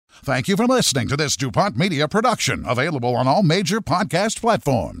Thank you for listening to this DuPont Media production, available on all major podcast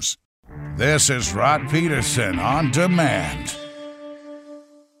platforms. This is Rod Peterson on demand.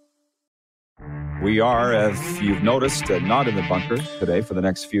 We are, as you've noticed, not in the bunker today. For the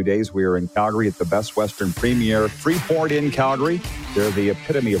next few days, we are in Calgary at the Best Western Premier Freeport in Calgary. They're the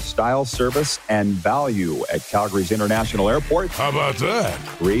epitome of style, service, and value at Calgary's International Airport. How about that?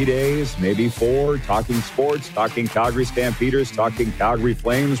 3 days, maybe 4, talking sports, talking Calgary Stampeders, talking Calgary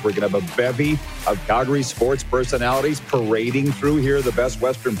Flames. We're going to have a bevy of Calgary sports personalities parading through here, the Best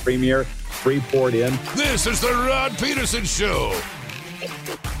Western Premier Freeport Inn. This is the Rod Peterson Show.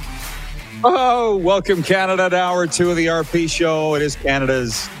 Oh, welcome Canada to Hour 2 of the RP Show. It is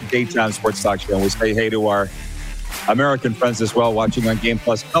Canada's daytime sports talk show. And we say hey to our American friends as well, watching on Game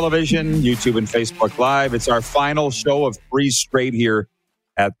Plus Television, YouTube and Facebook Live. It's our final show of 3 straight here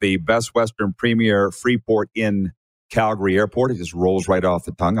at the Best Western Premier Freeport in Calgary Airport. It just rolls right off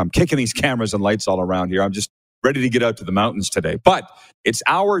the tongue. I'm kicking these cameras and lights all around here. I'm just ready to get out to the mountains today. But it's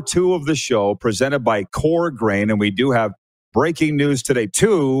Hour 2 of the show presented by Core Grain, and we do have breaking news today.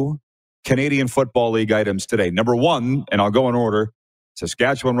 2 Canadian Football League items today. Number 1, and I'll go in order,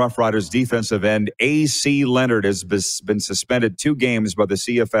 Saskatchewan Roughriders defensive end A.C. Leonard has been suspended 2 games by the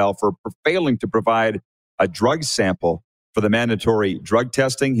CFL for failing to provide a drug sample for the mandatory drug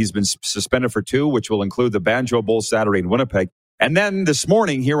testing. He's been suspended for 2, which will include the Banjo Bowl Saturday in Winnipeg. And then this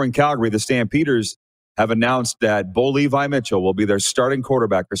morning here in Calgary, the Stampeders have announced that Levi Mitchell will be their starting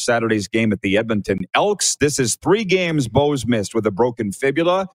quarterback for Saturday's game at the Edmonton Elks. This is 3 games Bo's missed with a broken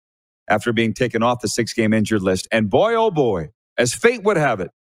fibula after being taken off the 6-game injured list. And boy, oh boy, as fate would have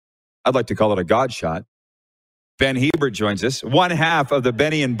it, I'd like to call it a God shot. Ben Hebert joins us, one half of the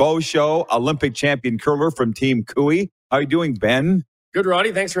Benny and Bo Show, Olympic champion curler from Team Cooey. How are you doing, Ben? Good,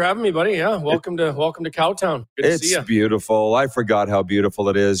 Roddy. Thanks for having me, buddy. Yeah, welcome to Cowtown. Good to see you. It's beautiful. I forgot how beautiful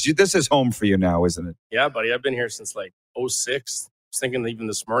it is. This is home for you now, isn't it? Yeah, buddy. I've been here since like 2006. I was thinking even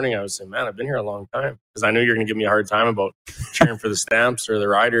this morning, I was saying, man, I've been here a long time. Because I knew you're going to give me a hard time about cheering for the Stamps or the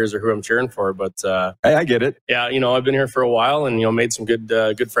Riders or who I'm cheering for. But hey, I get it. Yeah, I've been here for a while and, made some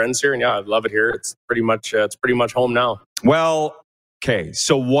good friends here. And yeah, I love it here. It's pretty much home now. Well, okay.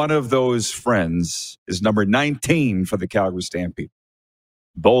 So one of those friends is number 19 for the Calgary Stampede,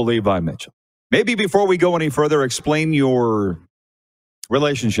 Levi Mitchell. Maybe before we go any further, explain your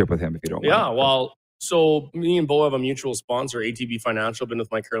relationship with him, if you don't mind. Yeah, well, so me and Bo have a mutual sponsor, ATB Financial. Been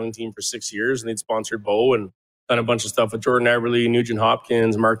with my curling team for 6 years, and they'd sponsored Bo and done a bunch of stuff with Jordan Eberle, Nugent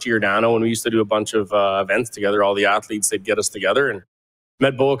Hopkins, Mark Giordano, and we used to do a bunch of events together. All the athletes, they'd get us together, and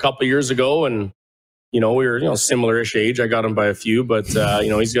met Bo a couple of years ago, and we were similar-ish age. I got him by a few, but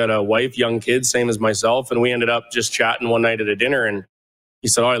he's got a wife, young kids, same as myself, and we ended up just chatting one night at a dinner, and he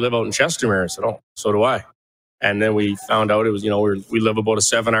said, "Oh, I live out in Chestermere." I said, "Oh, so do I." And then we found out it was, we live about a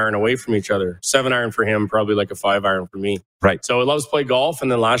 7-iron away from each other. 7-iron for him, probably like a 5-iron for me. Right. So he loves to play golf.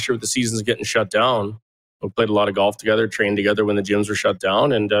 And then last year with the seasons getting shut down, we played a lot of golf together, trained together when the gyms were shut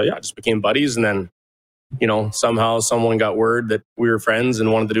down. And just became buddies. And then, somehow someone got word that we were friends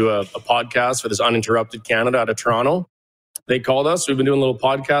and wanted to do a podcast for this Uninterrupted Canada out of Toronto. They called us. We've been doing a little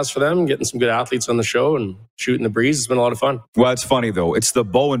podcast for them, getting some good athletes on the show and shooting the breeze. It's been a lot of fun. Well, it's funny, though. It's the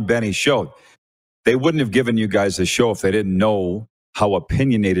Bo and Benny show. They wouldn't have given you guys a show if they didn't know how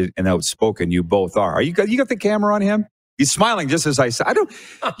opinionated and outspoken you both are. You got the camera on him? He's smiling just as I said.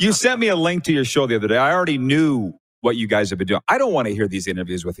 You sent me a link to your show the other day. I already knew what you guys have been doing. I don't want to hear these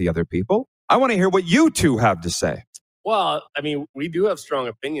interviews with the other people. I want to hear what you two have to say. Well, we do have strong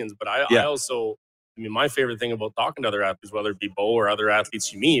opinions, but I also, my favorite thing about talking to other athletes, whether it be Bo or other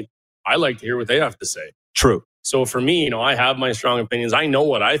athletes you meet, I like to hear what they have to say. True. So for me, I have my strong opinions. I know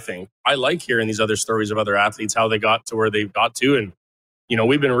what I think. I like hearing these other stories of other athletes, how they got to where they've got to. And,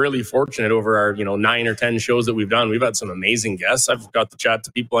 we've been really fortunate over our, 9 or 10 shows that we've done. We've had some amazing guests. I've got to chat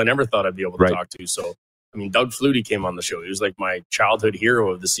to people I never thought I'd be able to talk to. So, Doug Flutie came on the show. He was like my childhood hero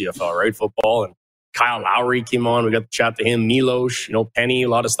of the CFL, right? Football. And Kyle Lowry came on. We got to chat to him. Milos, Penny, a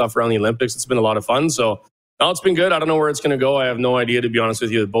lot of stuff around the Olympics. It's been a lot of fun. So, no, it's been good. I don't know where it's going to go. I have no idea, to be honest with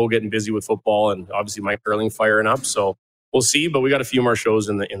you. Bo getting busy with football and obviously my curling firing up. So we'll see, but we got a few more shows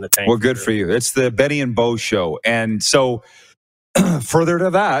in the tank. Well, good for you. It's the Benny and Bo show. And so further to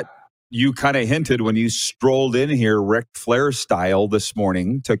that, you kind of hinted when you strolled in here, Ric Flair style this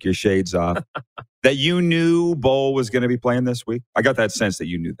morning, took your shades off, that you knew Bo was going to be playing this week. I got that sense that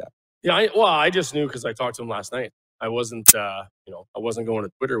you knew that. Yeah, I just knew because I talked to him last night. I wasn't, I wasn't going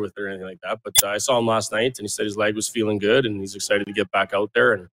to Twitter with it or anything like that. But I saw him last night, and he said his leg was feeling good, and he's excited to get back out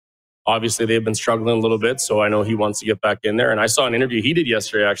there. And obviously, they've been struggling a little bit, so I know he wants to get back in there. And I saw an interview he did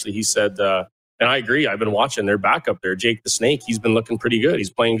yesterday. Actually, he said, And I agree. I've been watching their backup there, Jake the Snake. He's been looking pretty good.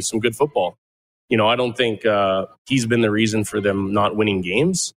 He's playing some good football. I don't think he's been the reason for them not winning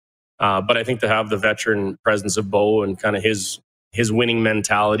games. But I think to have the veteran presence of Bo and kind of his winning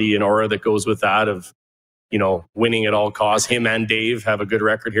mentality and aura that goes with that of, winning at all costs. Him and Dave have a good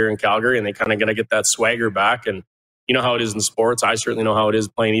record here in Calgary, and they kind of got to get that swagger back. And you know how it is in sports. I certainly know how it is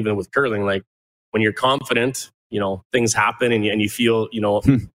playing even with curling. Like when you're confident, things happen and you feel,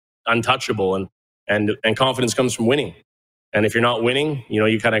 untouchable, and confidence comes from winning. And if you're not winning,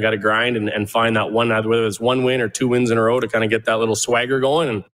 you kind of got to grind and find that one, whether it's one win or 2 wins in a row, to kind of get that little swagger going.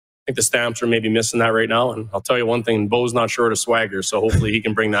 And I think the Stamps are maybe missing that right now. And I'll tell you one thing, Bo's not short of swagger, so hopefully he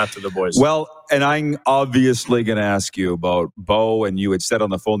can bring that to the boys. Well, and I'm obviously going to ask you about Bo, and you had said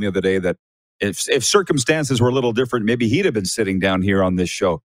on the phone the other day that if circumstances were a little different, maybe he'd have been sitting down here on this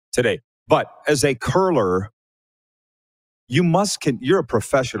show today. But as a curler, you're a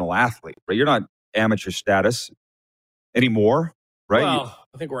professional athlete, right? You're not amateur status anymore, right? Well,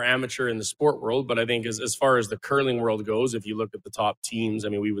 I think we're amateur in the sport world, but I think as far as the curling world goes, if you look at the top teams, I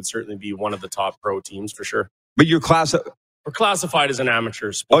mean, we would certainly be one of the top pro teams for sure. But we're classified as an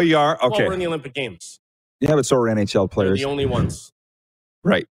amateur sport. Oh, you are? Okay. Well, we're in the Olympic Games. Yeah, but so are NHL players. We're the only ones.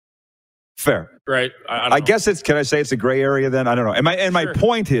 Right. Fair. Right. I guess can I say it's a gray area then? I don't know. And my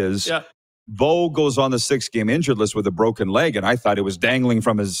point is, yeah. Bo goes on the 6-game injured list with a broken leg, and I thought it was dangling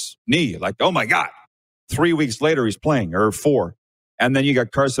from his knee. Like, oh my God. 3 weeks later, he's playing, or 4. And then you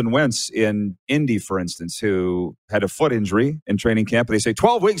got Carson Wentz in Indy, for instance, who had a foot injury in training camp. And they say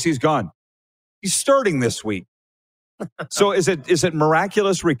 12 weeks, he's gone. He's starting this week. So is it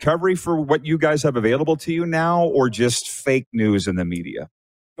miraculous recovery for what you guys have available to you now, or just fake news in the media?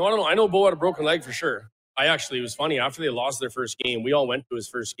 No, I don't know. I know Bo had a broken leg for sure. It was funny. After they lost their first game, we all went to his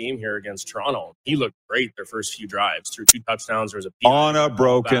first game here against Toronto. He looked great their first few drives. Threw 2 touchdowns. There was a PI on a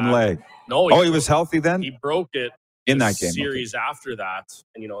broken leg. No, he was healthy then? He broke it in that game. Series after that.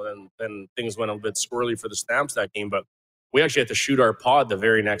 And, then things went a bit squirrely for the Stamps that game. But we actually had to shoot our pod the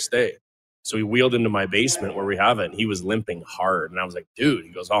very next day. So we wheeled into my basement where we have it. And he was limping hard. And I was like, dude,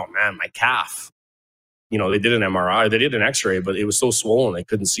 he goes, oh, man, my calf. They did an MRI. They did an X-ray, but it was so swollen they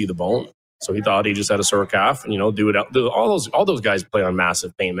couldn't see the bone. So he thought he just had a sore calf, and do it out. All those guys play on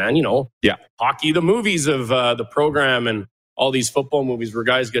massive pain, man. Yeah, hockey, the movies of the program, and all these football movies where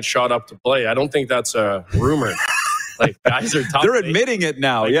guys get shot up to play. I don't think that's a rumor. Like guys are tough. They're admitting it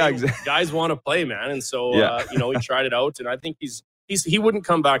now. Like, yeah, exactly. Guys want to play, man, and so he tried it out, and I think he wouldn't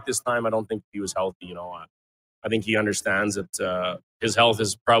come back this time. I don't think he was healthy. I think he understands that his health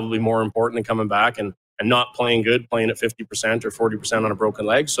is probably more important than coming back and not playing good, playing at 50% or 40% on a broken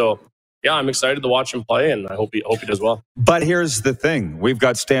leg. So. Yeah, I'm excited to watch him play, and I hope he does well. But here's the thing. We've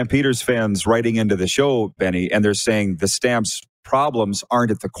got Stampeders fans writing into the show, Benny, and they're saying the Stamps' problems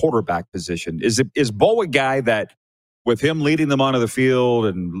aren't at the quarterback position. Is Bo a guy that, with him leading them onto the field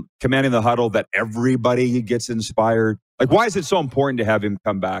and commanding the huddle, that everybody gets inspired? Like, why is it so important to have him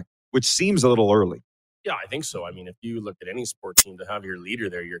come back, which seems a little early? Yeah, I think so. I mean, if you look at any sport team, to have your leader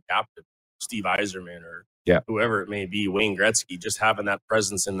there, your captain, Steve Yzerman or whoever it may be, Wayne Gretzky, just having that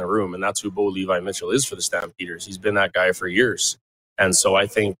presence in the room. And that's who Bo Levi Mitchell is for the Stampeders. He's been that guy for years. And so I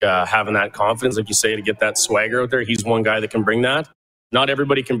think having that confidence, like you say, to get that swagger out there, he's one guy that can bring that. Not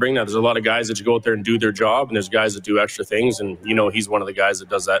everybody can bring that. There's a lot of guys that just go out there and do their job, and there's guys that do extra things. And, he's one of the guys that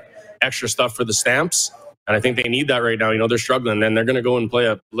does that extra stuff for the Stamps. And I think they need that right now. They're struggling. And they're going to go and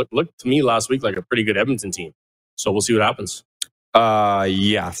play look to me last week like a pretty good Edmonton team. So we'll see what happens.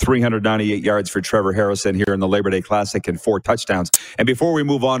 398 yards for Trevor Harrison here in the Labor Day Classic and 4 touchdowns. And before we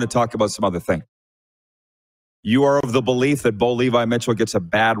move on to talk about some other thing, you are of the belief that Bo Levi Mitchell gets a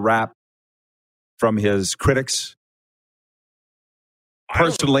bad rap from his critics,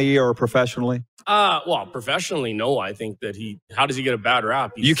 personally or professionally? Well, professionally, no. I think that how does he get a bad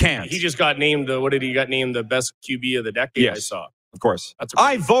rap? You can't. He just got named the best QB of the decade. Yes. I saw. Of course.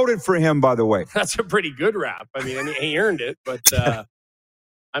 I voted for him, by the way. That's a pretty good rap. I mean, he earned it. But,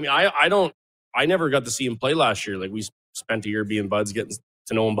 I never got to see him play last year. Like, we spent a year being buds, getting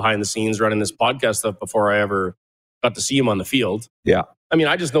to know him behind the scenes, running this podcast stuff before I ever got to see him on the field. Yeah. I mean,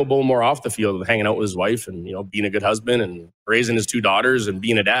 I just know Bo more off the field, hanging out with his wife and, being a good husband and raising his 2 daughters and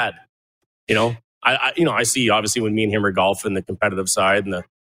being a dad. I see, obviously, when me and him are golfing, the competitive side and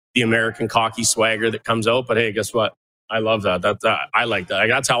the American cocky swagger that comes out. But, hey, guess what? I love that. I like that.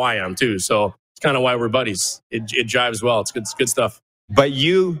 That's how I am too. So it's kind of why we're buddies. It jives well. It's good stuff. But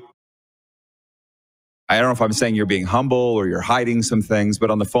I don't know if I'm saying you're being humble or you're hiding some things,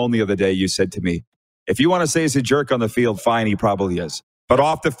 but on the phone the other day, you said to me, if you want to say he's a jerk on the field, fine, he probably is. But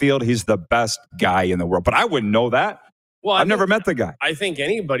off the field, he's the best guy in the world. But I wouldn't know that. Well, I've never met the guy. I think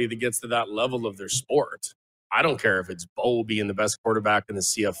anybody that gets to that level of their sport, I don't care if it's Bo being the best quarterback in the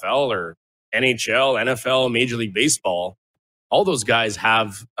CFL or NHL, NFL, Major League Baseball. All those guys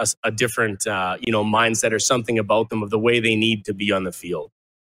have a different, mindset or something about them of the way they need to be on the field.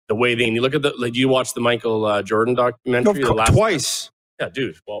 The way they look at you watch the Michael Jordan documentary? Twice. Yeah,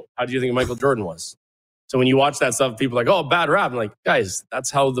 dude. Well, how do you think Michael Jordan was? So when you watch that stuff, people are like, "Oh, bad rap." I'm like, guys,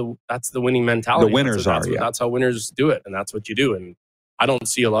 that's the winning mentality. The winners that's how winners do it, and that's what you do. And I don't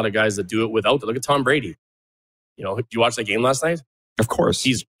see a lot of guys that do it without it. Look at Tom Brady. Did you watch that game last night? Of course.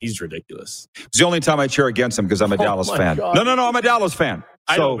 He's ridiculous. It's the only time I cheer against him because I'm a Dallas fan. God. No, I'm a Dallas fan.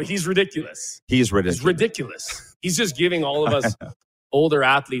 I know, but he's ridiculous. He's ridiculous. He's ridiculous. He's just giving all of us older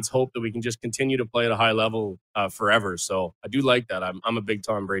athletes hope that we can just continue to play at a high level forever. So I do like that. I'm a big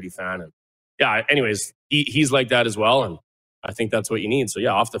Tom Brady fan. And yeah, anyways, he's like that as well. And I think that's what you need. So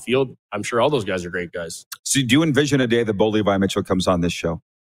yeah, off the field, I'm sure all those guys are great guys. So do you envision a day that Bo Levi Mitchell comes on this show?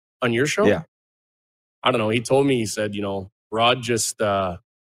 On your show? Yeah. I don't know. He told me, he said, Rod just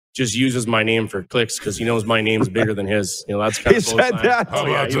uses my name for clicks because he knows my name's bigger than his. That's kind of. He said that. Oh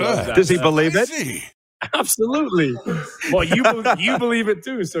yeah, he loves that. Does he believe it? Absolutely. Well, you believe it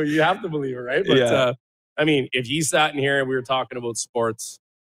too, so you have to believe it, right? But if he sat in here and we were talking about sports,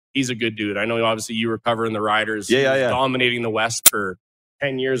 he's a good dude. I know obviously you were covering the Riders, dominating the West for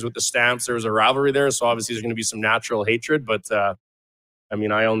 10 years with the Stamps. There was a rivalry there, so obviously there's going to be some natural hatred. But I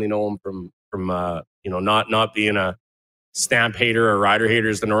only know him from not being a Stamp hater or Rider hater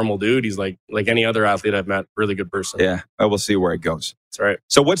is the normal dude. He's like any other athlete I've met, really good person. Yeah, I will see where it goes. That's right.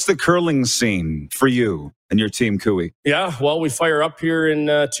 So what's the curling scene for you and your team, Cooey? Yeah, well, we fire up here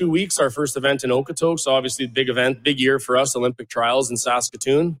in 2 weeks, our first event in Okotoks. So obviously big event, big year for us, Olympic trials in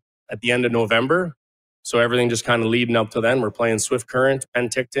Saskatoon at the end of November. So everything just kind of leading up to then. We're playing Swift Current,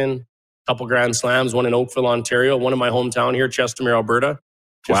 Penticton, couple Grand Slams, one in Oakville, Ontario, one in my hometown here, Chestermere, Alberta.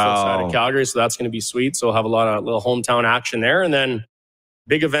 Just outside of Calgary, so that's going to be sweet. So we'll have a lot of little hometown action there. And then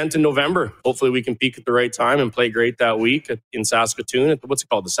big event in November. Hopefully we can peak at the right time and play great that week in Saskatoon. What's it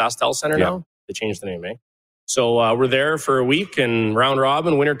called? The SaskTel Center now? They changed the name, eh? So we're there for a week and round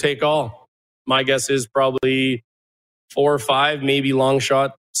robin, winner take all. My guess is probably 4 or 5, maybe long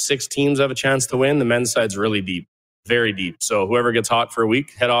shot, 6 teams have a chance to win. The men's side's really deep, very deep. So whoever gets hot for a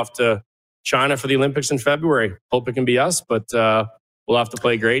week, head off to China for the Olympics in February. Hope it can be us, but we'll have to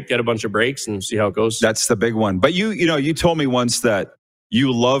play great, get a bunch of breaks, and see how it goes. That's the big one. But you told me once that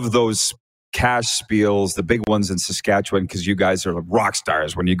you love those cash spiels, the big ones in Saskatchewan, because you guys are like rock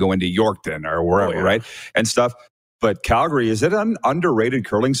stars when you go into Yorkton or wherever, right? And stuff. But Calgary, is it an underrated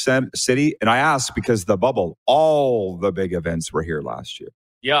curling city? And I ask because the bubble, all the big events were here last year.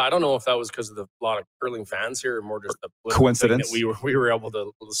 Yeah, I don't know if that was because of a lot of curling fans here or more just the coincidence that we were able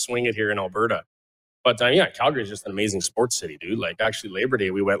to swing it here in Alberta. But Calgary is just an amazing sports city, dude. Like actually Labor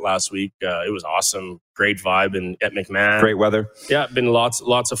Day, we went last week. It was awesome. Great vibe at McMahon. Great weather. Yeah, been lots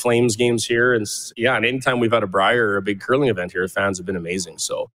of Flames games here. And anytime we've had a Brier or a big curling event here, fans have been amazing.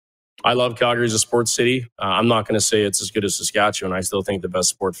 So I love Calgary as a sports city. I'm not going to say it's as good as Saskatchewan. I still think the best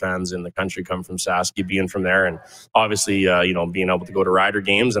sport fans in the country come from Saski, being from there. And obviously, being able to go to Rider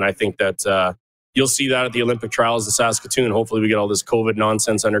games. And I think that you'll see that at the Olympic trials in Saskatoon. Hopefully we get all this COVID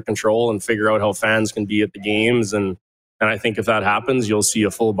nonsense under control and figure out how fans can be at the games. And I think if that happens, you'll see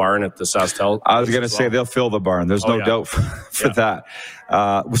a full barn at the SaskTel. I was going to say they'll fill the barn. There's no doubt for that.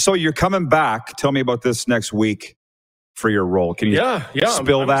 So you're coming back. Tell me about this next week for your role. Can you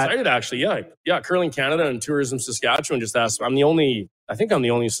spill I'm that? Excited, actually. Yeah. Curling Canada and Tourism Saskatchewan just asked. I'm the only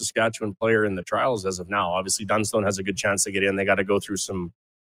Saskatchewan player in the trials as of now. Obviously, Dunstone has a good chance to get in. They got to go through some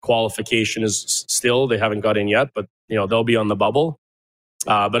qualification still. They haven't got in yet, but they'll be on the bubble.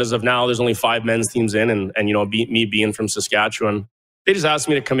 But as of now, there's only 5 men's teams in, and me being from Saskatchewan, they just asked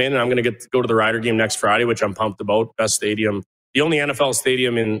me to come in, and I'm going to go to the Rider game next Friday, which I'm pumped about. Best stadium, the only NFL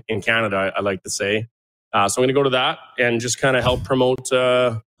stadium in Canada, I like to say. So I'm going to go to that and just kind of help promote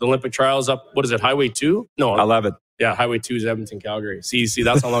the Olympic trials up. What is it? Highway 2? No, 11. Yeah, Highway 2 is Edmonton, Calgary. See,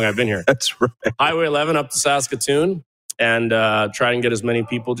 that's how long I've been here. That's right. Highway 11 up to Saskatoon. And try and get as many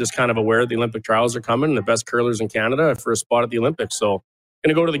people just kind of aware the Olympic trials are coming, and the best curlers in Canada for a spot at the Olympics. So I'm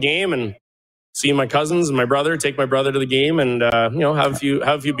going to go to the game and see my cousins and my brother, take my brother to the game and, have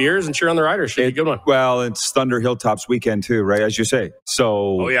a few beers and cheer on the Riders. Should be a good one. Well, it's Thunder Hilltops weekend too, right? As you say.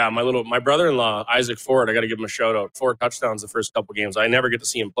 So. Oh, yeah. My brother-in-law, Isaac Ford, I got to give him a shout out. 4 touchdowns the first couple games. I never get to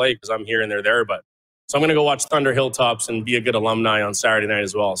see him play because I'm here and they're there. But so I'm going to go watch Thunder Hilltops and be a good alumni on Saturday night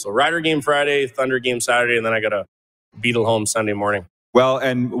as well. So Rider game Friday, Thunder game Saturday, and then I got to Beetle home Sunday morning. Well,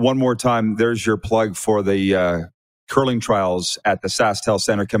 and one more time, there's your plug for the curling trials at the SaskTel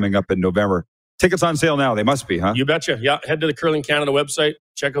Center coming up in November. Tickets on sale now. They must be, huh? You betcha. Yeah, head to the Curling Canada website.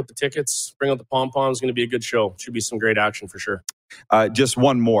 Check out the tickets. Bring out the pom-poms. Going to be a good show. Should be some great action for sure. Just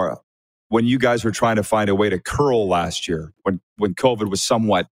one more. When you guys were trying to find a way to curl last year, when COVID was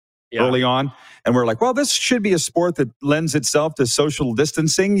somewhat early on, and we're like, well, this should be a sport that lends itself to social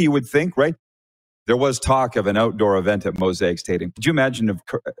distancing, you would think, right? There was talk of an outdoor event at Mosaic Stadium. Could you imagine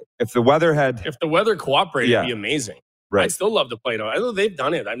if the weather had... If the weather cooperated, it'd be amazing. Right. I'd still love to play it. I know they've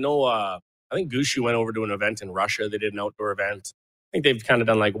done it. I know, I think Gushu went over to an event in Russia. They did an outdoor event. I think they've kind of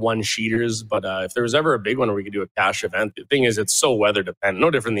done like one-sheeters, but if there was ever a big one where we could do a cash event, the thing is it's so weather dependent.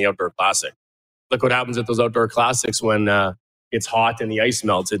 No different than the outdoor classic. Look what happens at those outdoor classics when it's hot and the ice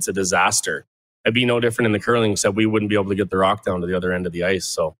melts. It's a disaster. It'd be no different in the curling, except we wouldn't be able to get the rock down to the other end of the ice.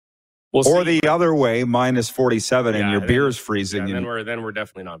 So we'll see. Or the other way, minus 47, and your beer's freezing. Yeah, then we're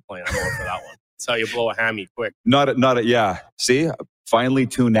definitely not playing. I'm going for that one. That's how you blow a hammy quick. Yeah. See, finely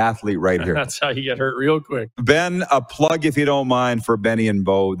tuned athlete right here. That's how you get hurt real quick. Ben, a plug, if you don't mind, for Benny and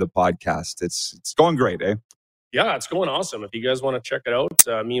Bo, the podcast. It's going great, eh? Yeah, it's going awesome. If you guys want to check it out,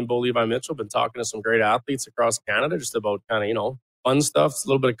 me and Bo Levi Mitchell have been talking to some great athletes across Canada just about kind of, fun stuff. It's a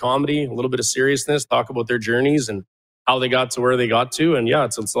little bit of comedy, a little bit of seriousness, talk about their journeys and how they got to where they got to. And yeah,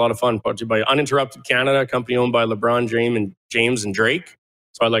 it's a lot of fun. Brought to you by Uninterrupted Canada, a company owned by LeBron James and Drake.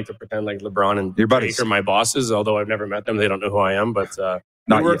 So I like to pretend like LeBron and Drake are my bosses, although I've never met them. They don't know who I am, but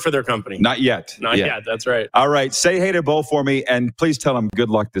we work for their company. Not yet. Not yet. That's right. All right. Say hey to Bo for me, and please tell him good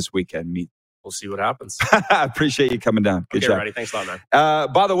luck this weekend. We'll see what happens. I appreciate you coming down. Good job. Ready. Thanks a lot,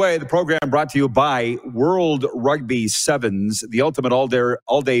 man. By the way, the program brought to you by World Rugby Sevens, the ultimate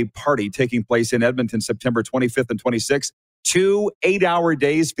all-day party taking place in Edmonton, September 25th and 26th. 2 8-hour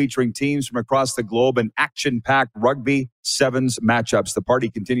days featuring teams from across the globe and action-packed rugby sevens matchups. The party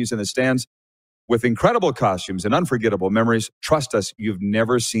continues in the stands with incredible costumes and unforgettable memories. Trust us, you've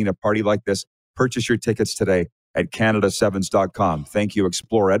never seen a party like this. Purchase your tickets today at canadasevens.com. Thank you,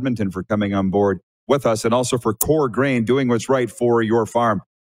 Explore Edmonton, for coming on board with us, and also for Core Grain doing what's right for your farm.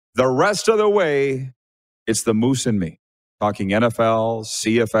 The rest of the way, it's the Moose and me, talking NFL,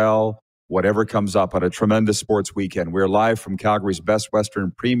 CFL, whatever comes up on a tremendous sports weekend. We're live from Calgary's Best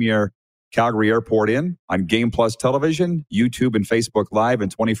Western Premier Calgary Airport Inn on Game Plus Television, YouTube and Facebook Live,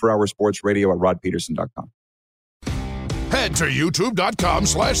 and 24-hour sports radio at rodpeterson.com. Head to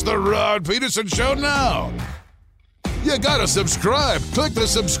youtube.com/The Rod Peterson Show now. You gotta subscribe. Click the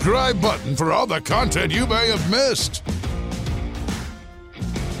subscribe button for all the content you may have missed.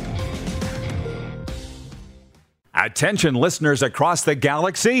 Attention listeners across the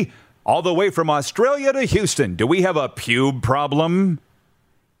galaxy, all the way from Australia to Houston. Do we have a pube problem?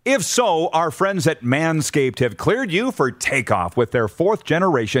 If so, our friends at Manscaped have cleared you for takeoff with their 4th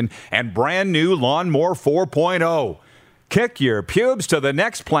generation and brand new Lawnmower 4.0. Kick your pubes to the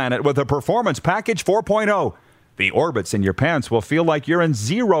next planet with a Performance Package 4.0. The orbits in your pants will feel like you're in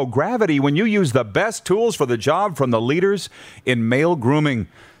zero gravity when you use the best tools for the job from the leaders in male grooming.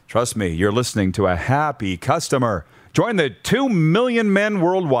 Trust me, you're listening to a happy customer. Join the 2 million men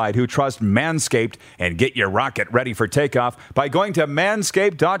worldwide who trust Manscaped and get your rocket ready for takeoff by going to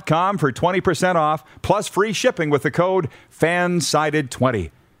manscaped.com for 20% off plus free shipping with the code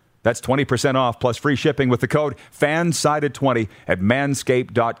FANSIDED20. That's 20% off plus free shipping with the code FANSIDED20 at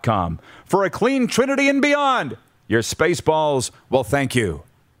manscaped.com. For a clean trinity and beyond, your space balls will thank you.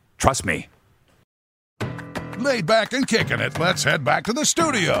 Trust me. Laid back and kicking it, let's head back to the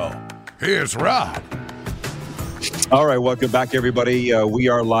studio. Here's Rod. All right, welcome back, everybody. We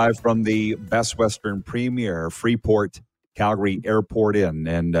are live from the Best Western Premier Freeport Calgary Airport Inn,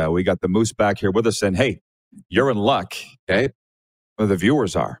 and we got the Moose back here with us. And hey, you're in luck, okay? Well, the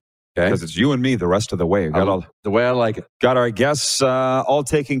viewers are, okay? Because it's you and me the rest of the way. The way I like it. Got our guests all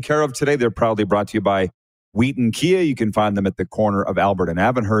taken care of today. They're proudly brought to you by Wheaton Kia. You can find them at the corner of Albert and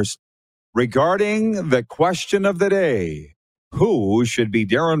Avonhurst. Regarding the question of the day, who should be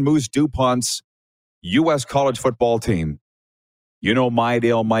Darren Moose DuPont's U.S. college football team? You know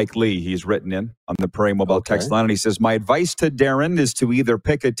Mydale Mike Lee. He's written in on the Prairie Mobile text line, and he says, my advice to Darren is to either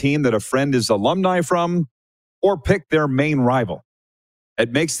pick a team that a friend is alumni from or pick their main rival.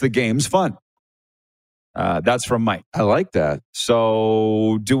 It makes the games fun. That's from Mike. I like that.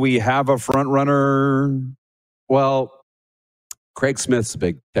 So do we have a front runner? Well, Craig Smith's a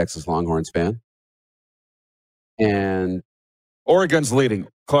big Texas Longhorns fan. And Oregon's leading.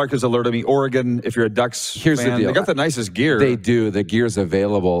 Clark has alerted me. Oregon, if you're a Ducks Here's fan, the deal. they got the nicest gear. They do. The gear's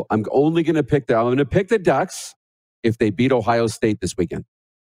available. I'm only going to pick the Ducks if they beat Ohio State this weekend.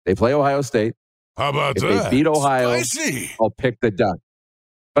 They play Ohio State. How about if that? If they beat Ohio, Spicy. I'll pick the Ducks.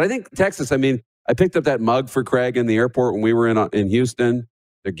 But I think Texas, I picked up that mug for Craig in the airport when we were in Houston.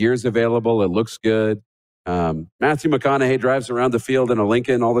 Their gear's available. It looks good. Matthew McConaughey drives around the field in a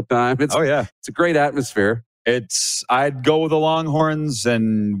Lincoln all the time. It's a great atmosphere. I'd go with the Longhorns,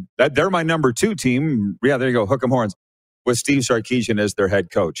 and they're my number 2 team. Yeah, there you go, Hook 'em Horns, with Steve Sarkisian as their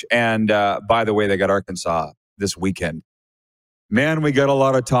head coach. And by the way, they got Arkansas this weekend. Man, we got a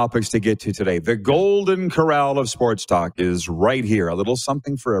lot of topics to get to today. The Golden Corral of Sports Talk is right here. A little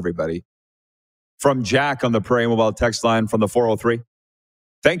something for everybody. From Jack on the Prairie Mobile text line from the 403.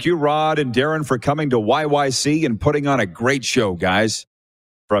 Thank you, Rod and Darren, for coming to YYC and putting on a great show, guys.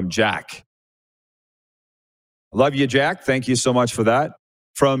 From Jack. Love you, Jack. Thank you so much for that.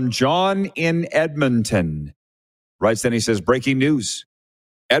 From John in Edmonton. Writes then, he says, breaking news.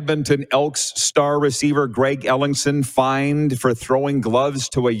 Edmonton Elks star receiver Greg Ellingson fined for throwing gloves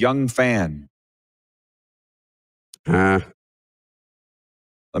to a young fan. Let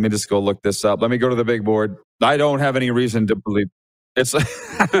me just go look this up. Let me go to the big board. I don't have any reason to believe. It's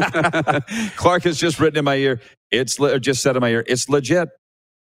Clark has just written in my ear. Just said in my ear. It's legit.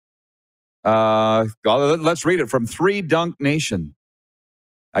 Let's read it from 3 Dunk Nation.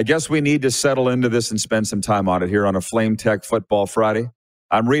 I guess we need to settle into this and spend some time on it here on a Flame Tech Football Friday.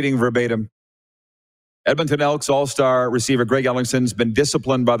 I'm reading verbatim. Edmonton Elks All-Star receiver Greg Ellingson's been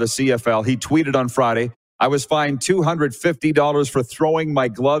disciplined by the CFL. He tweeted on Friday, I was fined $250 for throwing my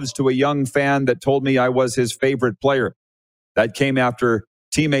gloves to a young fan that told me I was his favorite player. That came after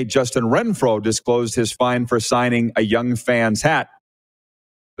teammate Justin Renfro disclosed his fine for signing a young fan's hat.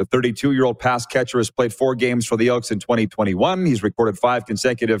 The 32-year-old pass catcher has played 4 games for the Elks in 2021. He's recorded 5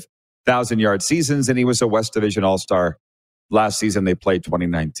 consecutive 1,000-yard seasons, and he was a West Division All-Star last season. They played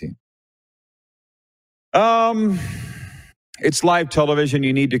 2019. It's live television.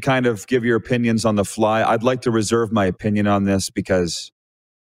 You need to kind of give your opinions on the fly. I'd like to reserve my opinion on this because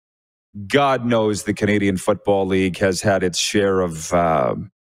God knows the Canadian Football League has had its share of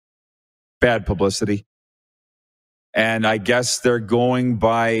bad publicity. And I guess they're going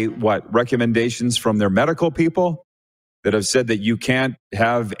by, recommendations from their medical people that have said that you can't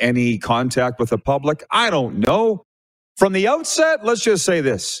have any contact with the public? I don't know. From the outset, let's just say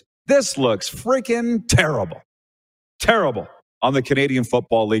this. This looks freaking terrible. Terrible on the Canadian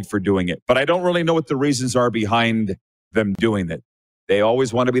Football League for doing it. But I don't really know what the reasons are behind them doing it. They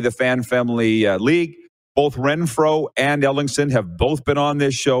always want to be the fan-family league. Both Renfro and Ellingson have both been on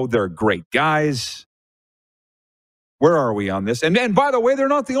this show. They're great guys. Where are we on this? And by the way, they're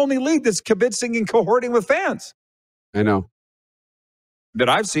not the only league that's kibitzing and cohorting with fans. I know. That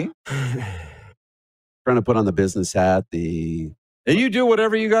I've seen. Trying to put on the business hat, And you do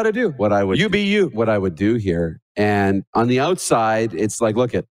whatever you got to do. What I would be you. What I would do here. And on the outside, it's like,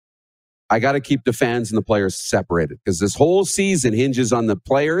 look, I got to keep the fans and the players separated because this whole season hinges on the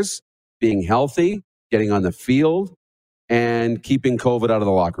players being healthy, getting on the field, and keeping COVID out of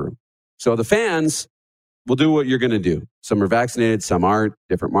the locker room. So the fans will do what you're going to do. Some are vaccinated, some aren't,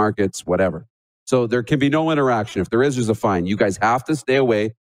 different markets, whatever. So there can be no interaction. If there is, there's a fine. You guys have to stay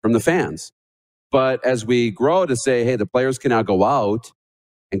away from the fans. But as we grow to say, hey, the players can now go out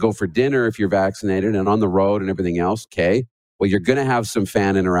and go for dinner if you're vaccinated and on the road and everything else, okay. Well, you're going to have some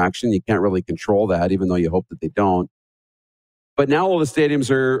fan interaction. You can't really control that, even though you hope that they don't. But now all the stadiums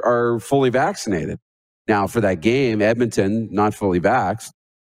are fully vaccinated. Now, for that game, Edmonton, not fully vaxxed.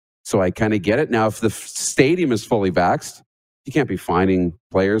 So I kind of get it. Now, if the stadium is fully vaxxed, you can't be fining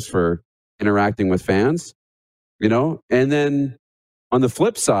players for interacting with fans, you know? And then on the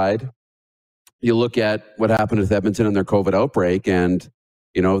flip side, you look at what happened with Edmonton and their COVID outbreak, and,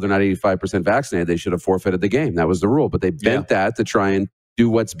 you know, they're not 85% vaccinated. They should have forfeited the game. That was the rule. But they bent that to try and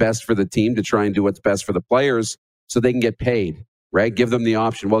do what's best for the team, to try and do what's best for the players so they can get paid, right? Give them the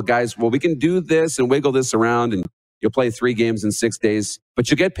option. Well, guys, we can do this and wiggle this around, and you'll play 3 games in 6 days, but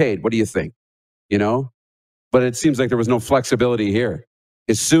you get paid. What do you think? You know? But it seems like there was no flexibility here.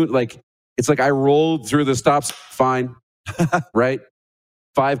 It's like I rolled through the stops, fine, right?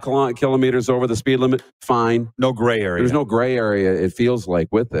 5 kilometers over the speed limit, fine. No gray area. There's no gray area, it feels like,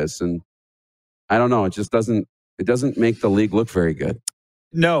 with this. And I don't know. It just doesn't make the league look very good.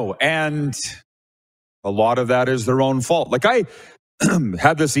 No, and a lot of that is their own fault. Like I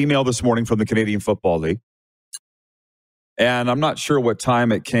had this email this morning from the Canadian Football League. And I'm not sure what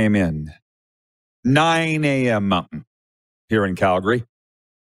time it came in. 9 a.m. Mountain here in Calgary.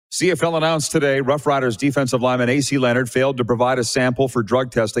 CFL announced today Rough Riders defensive lineman AC Leonard failed to provide a sample for drug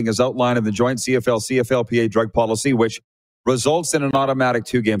testing as outlined in the joint CFL-CFLPA drug policy, which results in an automatic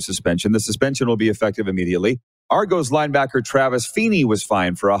 2-game suspension. The suspension will be effective immediately. Argos linebacker Travis Feeney was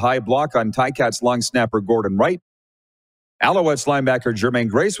fined for a high block on Ticats long snapper Gordon Wright. Alouettes linebacker Jermaine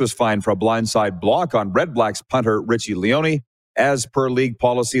Grace was fined for a blindside block on Red Blacks punter Richie Leone. As per league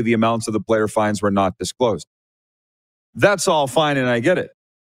policy, the amounts of the player fines were not disclosed. That's all fine, and I get it.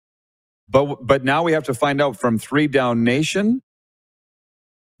 But now we have to find out from 3 Down Nation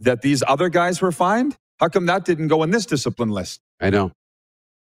that these other guys were fined? How come that didn't go in this discipline list? I know.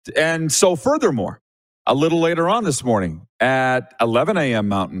 And so furthermore, a little later on this morning at 11 a.m.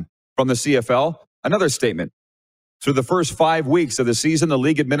 Mountain from the CFL, another statement. Through the first 5 weeks of the season, the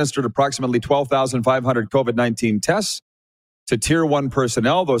league administered approximately 12,500 COVID-19 tests to Tier 1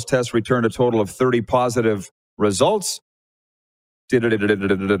 personnel. Those tests returned a total of 30 positive results.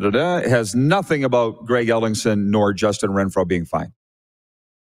 It has nothing about Greg Ellingson nor Justin Renfro being fined.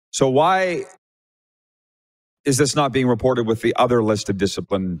 So why is this not being reported with the other list of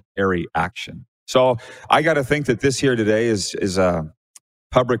disciplinary action? So I got to think that this here today is a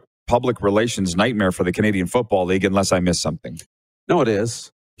public relations nightmare for the Canadian Football League, unless I miss something. No, it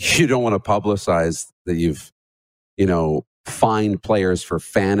is. You don't want to publicize that you've, fined players for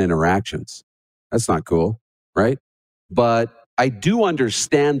fan interactions. That's not cool, right? But I do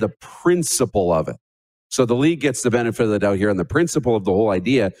understand the principle of it. So the league gets the benefit of the doubt here on the principle of the whole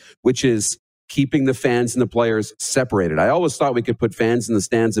idea, which is keeping the fans and the players separated. I always thought we could put fans in the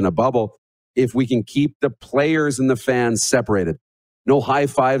stands in a bubble if we can keep the players and the fans separated. No high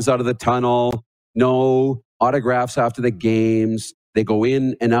fives out of the tunnel, no autographs after the games. They go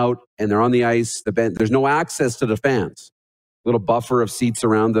in and out and they're on the ice. There's no access to the fans. Little buffer of seats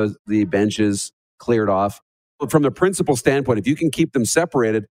around the benches cleared off. But from the principal standpoint, if you can keep them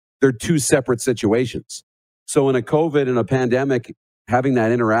separated, they're 2 separate situations. So in a COVID and a pandemic, having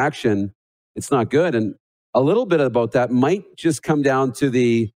that interaction, it's not good. And a little bit about that might just come down to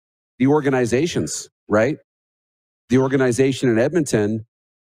the organizations, right? The organization in Edmonton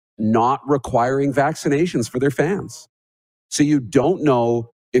not requiring vaccinations for their fans. So you don't know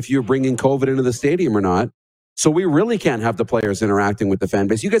if you're bringing COVID into the stadium or not. So we really can't have the players interacting with the fan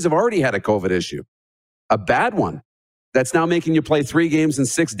base. You guys have already had a COVID issue, a bad one, that's now making you play 3 games in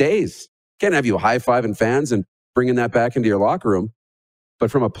 6 days. Can't have you high-fiving fans and bringing that back into your locker room.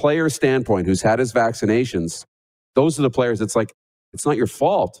 But from a player standpoint who's had his vaccinations, those are the players. It's like, it's not your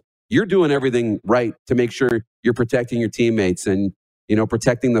fault. You're doing everything right to make sure you're protecting your teammates and,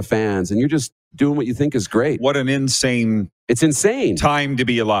 protecting the fans. And you're just doing what you think is great. What an insane It's insane time to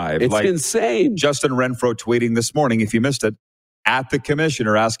be alive. It's insane. Justin Renfro tweeting this morning, if you missed it, at the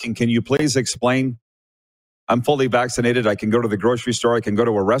commissioner asking, can you please explain? I'm fully vaccinated. I can go to the grocery store. I can go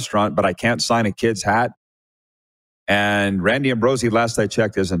to a restaurant, but I can't sign a kid's hat. And Randy Ambrosi, last I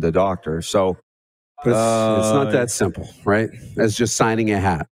checked, isn't a doctor. So it's not that simple, right? As just signing a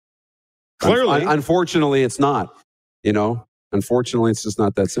hat. Clearly. Unfortunately, it's not. Unfortunately, it's just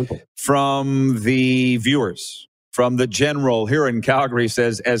not that simple. From the viewers, from the general here in Calgary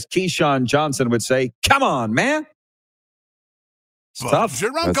says, as Keyshawn Johnson would say, come on, man. It's tough.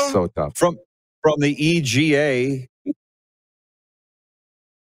 That's so tough. From the EGA,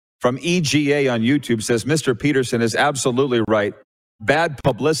 from EGA on YouTube says, Mr. Peterson is absolutely right. Bad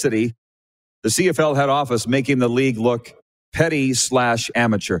publicity. The CFL head office making the league look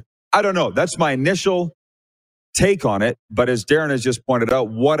petty/amateur. I don't know. That's my initial take on it. But as Darren has just pointed out,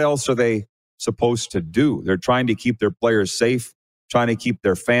 what else are they supposed to do? They're trying to keep their players safe, trying to keep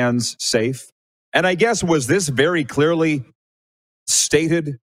their fans safe. And I guess, was this very clearly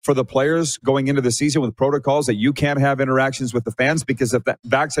stated for the players going into the season with protocols that you can't have interactions with the fans because of that,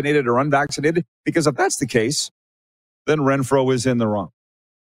 vaccinated or unvaccinated? Because if that's the case, then Renfro is in the wrong.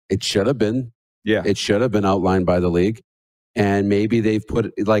 It should have been. Yeah. It should have been outlined by the league. And maybe they've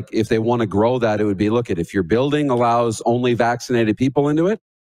put, like, if they want to grow that, it would be, look at, if your building allows only vaccinated people into it,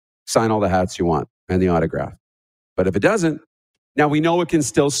 sign all the hats you want and the autograph. But if it doesn't, now we know it can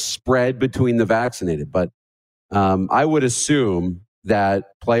still spread between the vaccinated, but I would assume that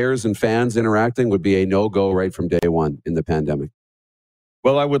players and fans interacting would be a no-go right from day one in the pandemic.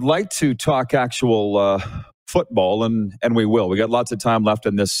 Well, I would like to talk actual football, and we will. We got lots of time left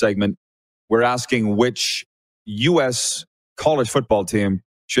in this segment. We're asking which U.S. college football team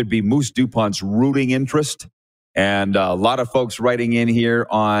should be Moose DuPont's rooting interest. And a lot of folks writing in here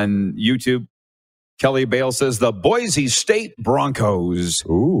on YouTube. Kelly Bale says the Boise State Broncos,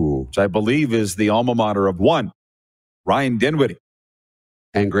 which I believe is the alma mater of one, Ryan Dinwiddie.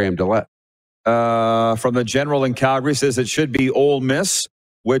 And Graham Dillette. From the general in Calgary says it should be Ole Miss,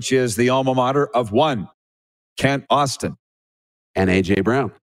 which is the alma mater of one, Kent Austin. And A.J.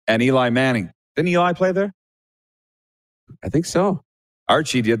 Brown. And Eli Manning. Didn't Eli play there? I think so.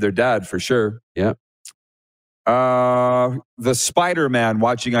 Archie did, their dad, for sure. Yeah. The Spider-Man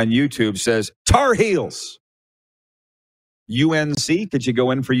watching on YouTube says, Tar Heels. UNC, could you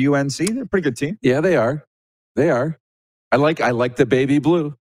go in for UNC? They're a pretty good team. Yeah, they are. They are. I like the baby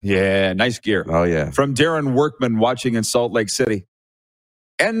blue. Yeah, nice gear. Oh, yeah. From Darren Workman watching in Salt Lake City.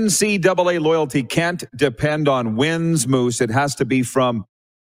 NCAA loyalty can't depend on wins, Moose. It has to be from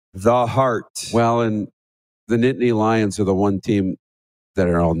the heart. Well, and the Nittany Lions are the one team that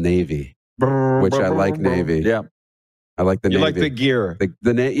are all Navy, which I like Navy. Yeah. I like the Navy. You like the gear.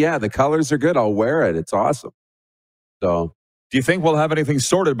 The colors are good. I'll wear it. It's awesome. So, do you think we'll have anything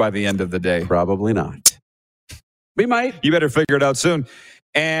sorted by the end of the day? Probably not. We might. You better figure it out soon.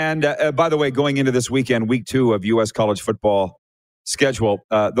 And by the way, going into this weekend, week 2 of U.S. college football schedule,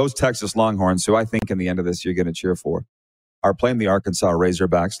 those Texas Longhorns, who I think in the end of this you're going to cheer for, are playing the Arkansas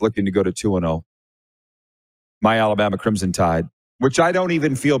Razorbacks, looking to go to 2-0. My Alabama Crimson Tide, which I don't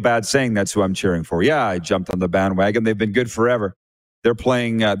even feel bad saying that's who I'm cheering for. Yeah, I jumped on the bandwagon. They've been good forever. They're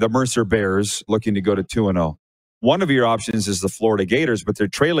playing the Mercer Bears, looking to go to 2-0. One of your options is the Florida Gators, but they're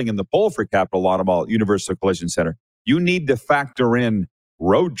trailing in the poll for Capital Automall Universal Collision Center. You need to factor in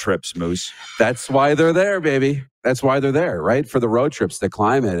road trips, Moose. That's why they're there, baby. That's why they're there, right? For the road trips, the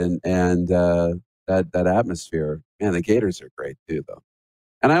climate and that atmosphere. Man, the Gators are great too, though.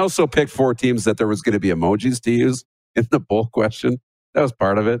 And I also picked 4 teams that there was going to be emojis to use in the poll question. That was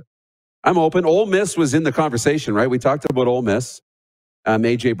part of it. I'm open. Ole Miss was in the conversation, right? We talked about Ole Miss.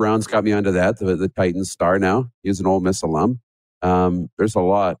 A.J. Brown's got me onto that, the Titans star now. He's an Ole Miss alum. There's a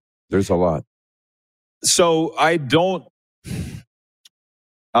lot. So I don't,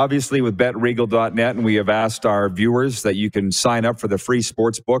 obviously with betregal.net, and we have asked our viewers that you can sign up for the free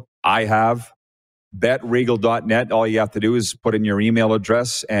sports book. I have betregal.net. All you have to do is put in your email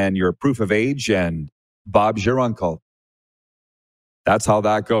address and your proof of age, and Bob's your uncle. That's how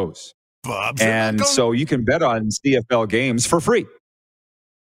that goes. Bob's your and uncle. So you can bet on CFL games for free.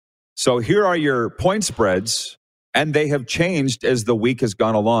 So here are your point spreads, and they have changed as the week has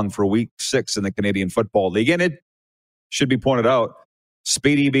gone along for week 6 in the Canadian Football League. And it should be pointed out,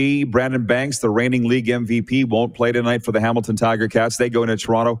 Speedy B, Brandon Banks, the reigning league MVP, won't play tonight for the Hamilton Tiger Cats. They go into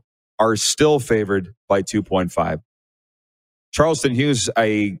Toronto, are still favored by 2.5. Charleston Hughes,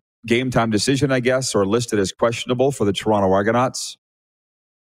 a game time decision, I guess, or listed as questionable for the Toronto Argonauts.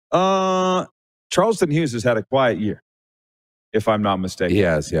 Charleston Hughes has had a quiet year, if I'm not mistaken. He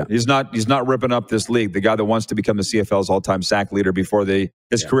has, yeah. He's not ripping up this league. The guy that wants to become the CFL's all-time sack leader before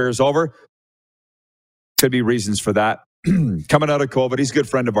his career is over. Could be reasons for that. Coming out of COVID, he's a good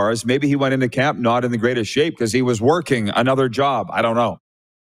friend of ours. Maybe he went into camp not in the greatest shape because he was working another job. I don't know.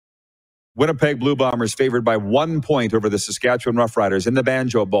 Winnipeg Blue Bombers favored by 1 point over the Saskatchewan Roughriders in the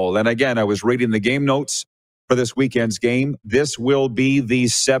Banjo Bowl. And again, I was reading the game notes for this weekend's game. This will be the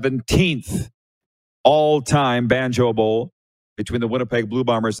 17th all-time Banjo Bowl between the Winnipeg Blue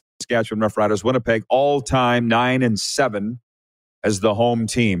Bombers and Saskatchewan Roughriders. Winnipeg all-time 9-7 as the home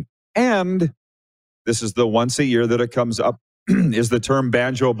team. And this is the once a year that it comes up. Is the term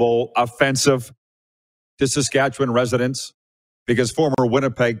Banjo Bowl offensive to Saskatchewan residents? Because former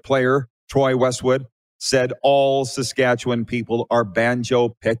Winnipeg player Troy Westwood said all Saskatchewan people are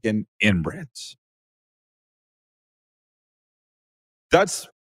banjo-picking inbreds.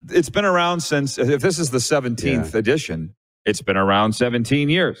 It's been around since, if this is the 17th edition, it's been around 17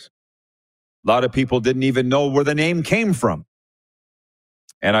 years. A lot of people didn't even know where the name came from.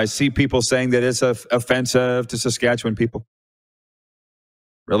 And I see people saying that it's offensive to Saskatchewan people.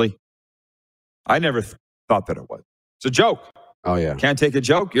 Really? I never thought that it was. It's a joke. Oh, yeah. Can't take a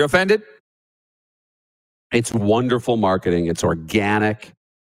joke. You're offended? It's wonderful marketing. It's organic.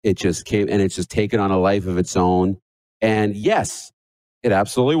 It just came, and it's just taken on a life of its own. And yes, it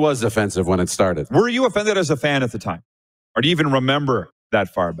absolutely was offensive when it started. Were you offended as a fan at the time? Or do you even remember that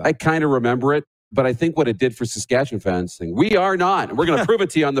far back? I kind of remember it, but I think what it did for Saskatchewan fans, we are not. We're going to prove it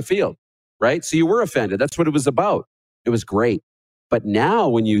to you on the field, right? So you were offended. That's what it was about. It was great. But now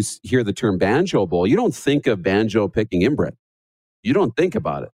when you hear the term Banjo Bowl, you don't think of banjo picking inbred. You don't think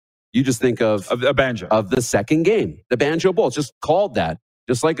about it. You just think of a banjo, of the second game, the Banjo Bowl. It's just called that,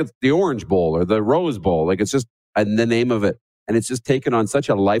 just like it's the Orange Bowl or the Rose Bowl. Like it's just the name of it. And it's just taken on such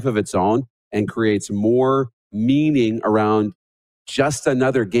a life of its own and creates more meaning around just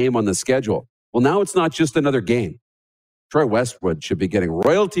another game on the schedule. Well, now it's not just another game. Troy Westwood should be getting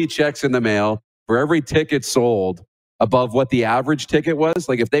royalty checks in the mail for every ticket sold above what the average ticket was.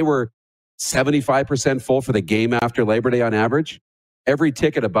 Like if they were 75% full for the game after Labor Day on average, every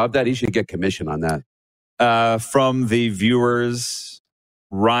ticket above that, he should get commission on that. From the viewers,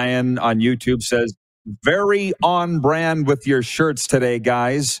 Ryan on YouTube says, very on brand with your shirts today,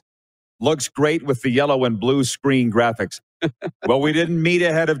 guys. Looks great with the yellow and blue screen graphics. Well, we didn't meet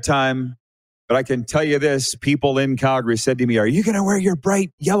ahead of time, but I can tell you this. People in Calgary said to me, are you going to wear your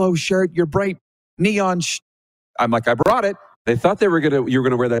bright yellow shirt, your bright neon I'm like, I brought it. They thought you were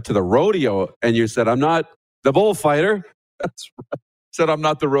gonna wear that to the rodeo, and you said, "I'm not the bullfighter." That's right. Said I'm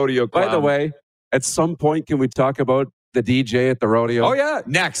not the rodeo clown. By the way, at some point, can we talk about the DJ at the rodeo? Oh, yeah.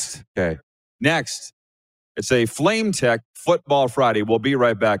 Next. Okay. Next. It's a Flame Tech Football Friday. We'll be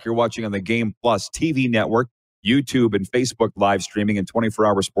right back. You're watching on the Game Plus TV network, YouTube, and Facebook live streaming, and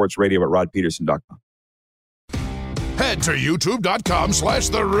 24-hour sports radio at rodpeterson.com. Head to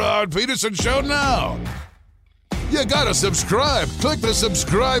youtube.com/The Rod Peterson Show now. You gotta subscribe. Click the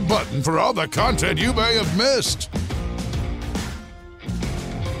subscribe button for all the content you may have missed.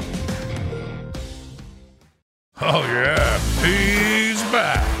 Oh, yeah, he's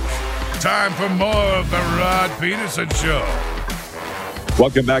back. Time for more of the Rod Peterson Show.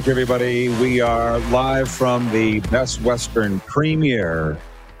 Welcome back, everybody. We are live from the Best Western Premier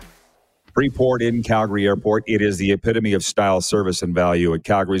Freeport in Calgary Airport. It is the epitome of style, service, and value at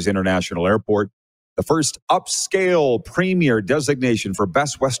Calgary's International Airport. The first upscale premier designation for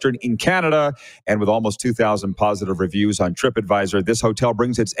Best Western in Canada. And with almost 2,000 positive reviews on TripAdvisor, this hotel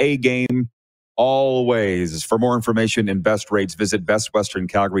brings its A game always. For more information and best rates, visit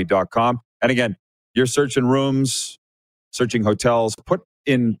bestwesterncalgary.com. And again, you're searching rooms, searching hotels, put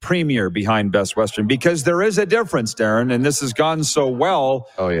in premier behind Best Western, because there is a difference, Darren, and this has gone so well.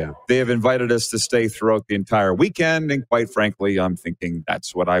 Oh, yeah. They have invited us to stay throughout the entire weekend, and quite frankly, I'm thinking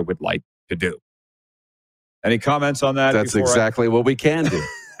that's what I would like to do. Any comments on that? That's exactly what we can do.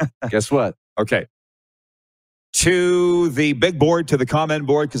 Guess what? Okay. To the big board, to the comment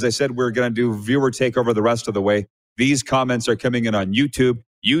board, because I said we're going to do viewer takeover the rest of the way. These comments are coming in on YouTube.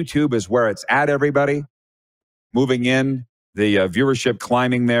 YouTube is where it's at, everybody. Moving in, the viewership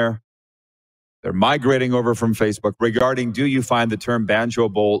climbing there. They're migrating over from Facebook. Regarding, do you find the term Banjo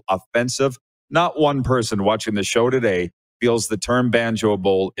Bowl offensive? Not one person watching the show today feels the term Banjo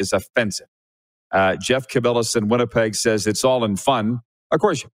Bowl is offensive. Jeff Cabellis in Winnipeg says it's all in fun. Of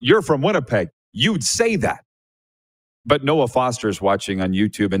course, you're from Winnipeg. You'd say that. But Noah Foster is watching on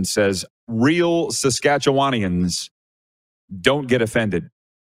YouTube and says, real Saskatchewanians don't get offended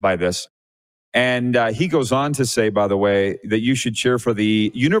by this. And he goes on to say, by the way, that you should cheer for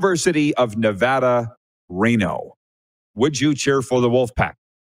the University of Nevada, Reno. Would you cheer for the Wolfpack?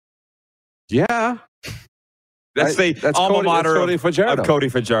 Yeah. That's alma mater of Cody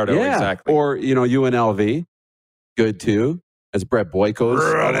Fajardo. Yeah. Exactly. Or, UNLV. Good, too. That's Brett Boyko's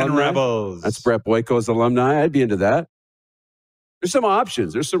Running alumni. Rebels. That's Brett Boyko's alumni. I'd be into that. There's some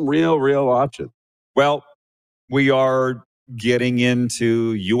options. There's some real options. Well, we are getting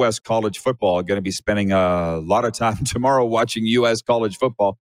into U.S. college football. Going to be spending a lot of time tomorrow watching U.S. college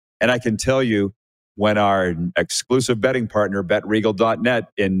football. And I can tell you, when our exclusive betting partner, BetRegal.net,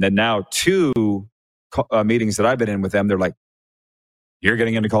 in the now 2 meetings that I've been in with them, they're like, you're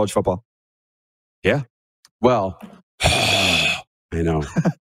getting into college football? Yeah. Well, I know.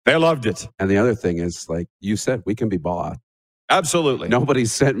 They loved it. And the other thing is, like you said, we can be bought. Absolutely. Nobody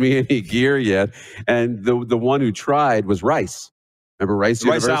sent me any gear yet. And the one who tried was Rice. Remember Rice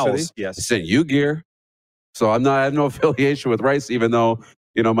University? Owls, yes. They sent you gear. So I have no affiliation with Rice, even though,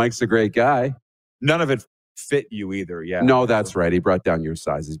 Mike's a great guy. None of it fit you either, yeah. No, that's right. He brought down your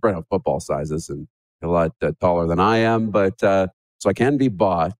sizes. He's brought out football sizes and a lot taller than I am. But so I can be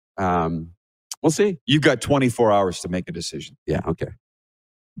bought. We'll see. You've got 24 hours to make a decision. Yeah, okay.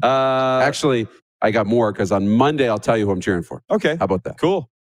 Actually, I got more because on Monday I'll tell you who I'm cheering for. Okay. How about that? Cool.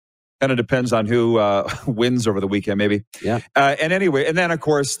 Kind of depends on who wins over the weekend, maybe. Yeah. And anyway, and then, of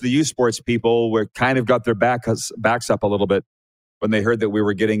course, the U Sports people were kind of got their backs up a little bit when they heard that we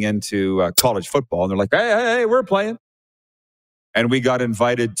were getting into college football. And they're like, hey, we're playing. And we got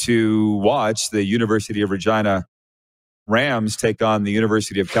invited to watch the University of Regina Rams take on the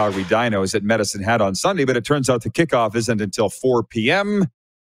University of Calgary Dinos at Medicine Hat on Sunday. But it turns out the kickoff isn't until 4 p.m.,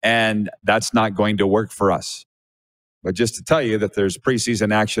 and that's not going to work for us. But just to tell you that there's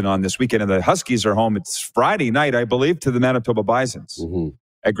preseason action on this weekend, and the Huskies are home. It's Friday night, I believe, to the Manitoba Bisons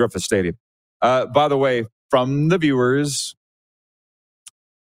at Griffith Stadium. By the way, from the viewers,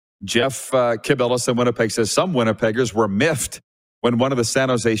 Jeff Cabellis in Winnipeg says some Winnipeggers were miffed when one of the San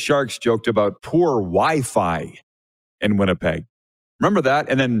Jose Sharks joked about poor Wi-Fi in Winnipeg. Remember that?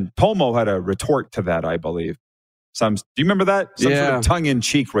 And then Pomo had a retort to that, I believe. Do you remember that? Some sort of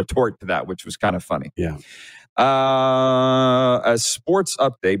tongue-in-cheek retort to that, which was kind of funny. Yeah. A sports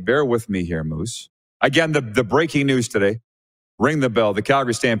update. Bear with me here, Moose. Again, the breaking news today. Ring the bell. The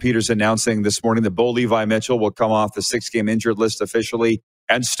Calgary Stampeders announcing this morning that Bo Levi Mitchell will come off the 6-game injured list officially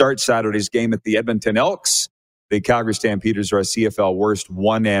and start Saturday's game at the Edmonton Elks. The Calgary Stampeders are a CFL worst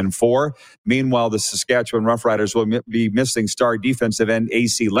 1-4. Meanwhile, the Saskatchewan Roughriders will be missing star defensive end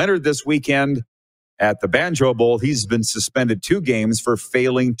AC Leonard this weekend. at the Banjo Bowl. He's been suspended 2 games for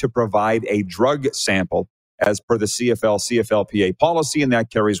failing to provide a drug sample as per the CFL-CFLPA policy, and that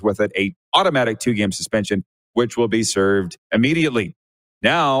carries with it an automatic 2-game suspension, which will be served immediately.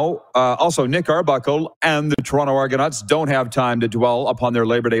 Now, also, Nick Arbuckle and the Toronto Argonauts don't have time to dwell upon their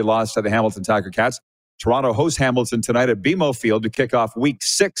Labor Day loss to the Hamilton Tiger Cats. Toronto hosts Hamilton tonight at BMO Field to kick off Week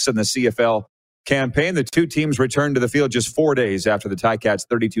 6 in the CFL campaign. The 2 teams return to the field just 4 days after the Ticats'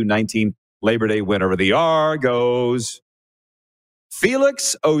 32-19 Labor Day win over the Argos.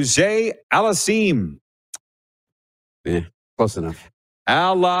 Felix Auger-Aliassime. Yeah, close enough.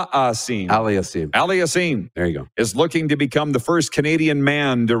 Aliassime. There you go. Is looking to become the first Canadian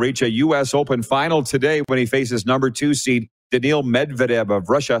man to reach a U.S. Open final today when he faces number 2 seed Daniil Medvedev of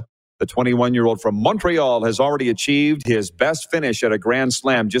Russia. The 21-year-old from Montreal has already achieved his best finish at a Grand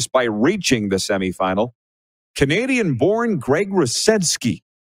Slam just by reaching the semifinal. Canadian-born Greg Rusedski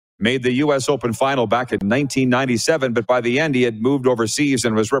made the U.S. Open final back in 1997, but by the end he had moved overseas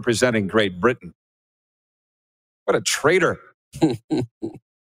and was representing Great Britain. What a traitor.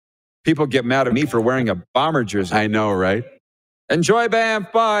 People get mad at me for wearing a Bomber jersey. I know, right? Enjoy,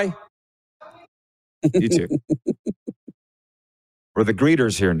 Banff. Bye. You too. We're the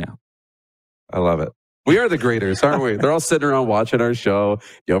greeters here now. I love it. We are the greeters, aren't we? They're all sitting around watching our show.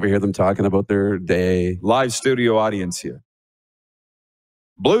 You overhear them talking about their day. Live studio audience here.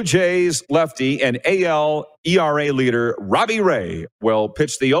 Blue Jays lefty and AL ERA leader Robbie Ray will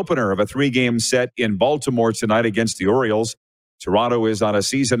pitch the opener of a 3-game set in Baltimore tonight against the Orioles. Toronto is on a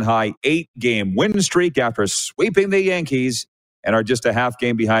season-high 8-game win streak after sweeping the Yankees and are just a half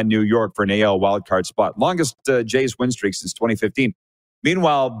game behind New York for an AL wildcard spot. Longest Jays win streak since 2015.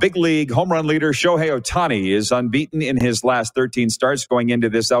 Meanwhile, big league home run leader Shohei Ohtani is unbeaten in his last 13 starts going into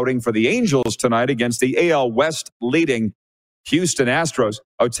this outing for the Angels tonight against the AL West leading Houston Astros.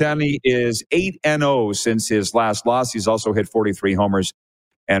 Ohtani is 8-0 since his last loss. He's also hit 43 homers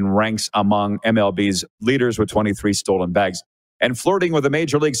and ranks among MLB's leaders with 23 stolen bags. And flirting with a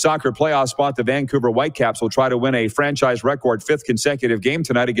Major League Soccer playoff spot, the Vancouver Whitecaps will try to win a franchise record 5th consecutive game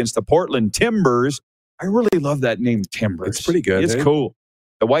tonight against the Portland Timbers. I really love that name, Timbers. It's pretty good. It's cool.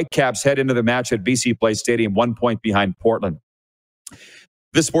 The Whitecaps head into the match at BC Place Stadium 1 point behind Portland.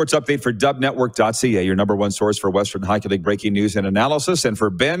 This sports update for dubnetwork.ca, your number one source for Western Hockey League breaking news and analysis, and for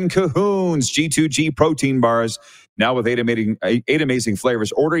Ben Cahoon's G2G protein bars, now with 8 amazing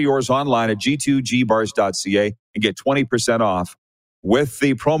flavors. Order yours online at g2gbars.ca and get 20% off with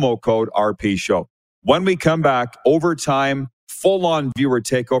the promo code RPShow. When we come back, overtime, full-on viewer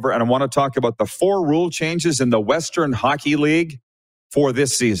takeover, and I want to talk about the 4 rule changes in the Western Hockey League for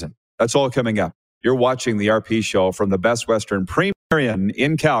this season. That's all coming up. You're watching the RP Show from the Best Western Premier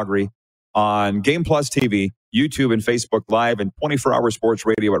in Calgary on Game Plus TV, YouTube, and Facebook Live, and 24-hour sports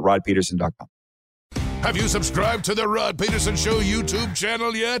radio at rodpeterson.com. Have you subscribed to the Rod Peterson Show YouTube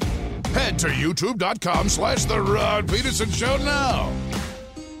channel yet? Head to youtube.com/The Rod Peterson Show now.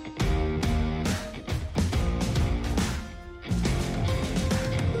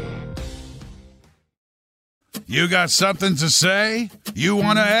 You got something to say? You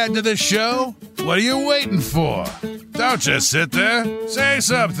want to add to the show? What are you waiting for? Don't just sit there. Say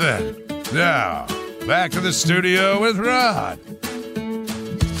something. Now, back to the studio with Rod.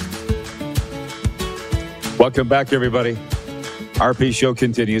 Welcome back, everybody. RP Show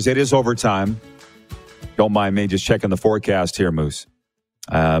continues. It is overtime. Don't mind me just checking the forecast here, Moose.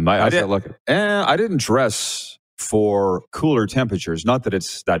 I didn't dress for cooler temperatures. Not that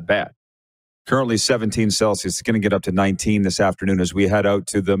it's that bad. Currently 17 Celsius. It's going to get up to 19 this afternoon as we head out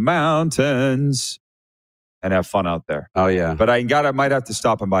to the mountains and have fun out there. Oh, yeah. But I might have to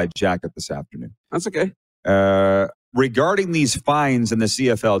stop and buy a jacket this afternoon. That's okay. Regarding these fines in the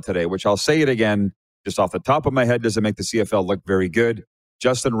CFL today, which I'll say it again, just off the top of my head, doesn't make the CFL look very good.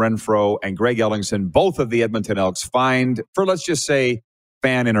 Justin Renfro and Greg Ellingson, both of the Edmonton Elks, fined for, let's just say,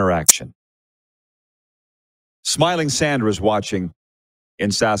 fan interaction. Smiling Sandra is watching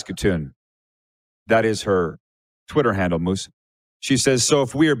in Saskatoon. That is her Twitter handle, Moose. She says, so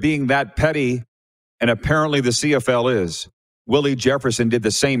if we are being that petty, and apparently the CFL is, Willie Jefferson did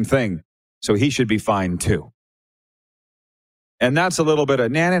the same thing, so he should be fined too. And that's a little bit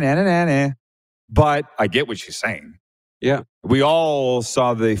of na-na-na-na-na-na. But I get what she's saying. Yeah. We all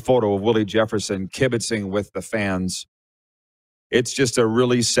saw the photo of Willie Jefferson kibitzing with the fans. It's just a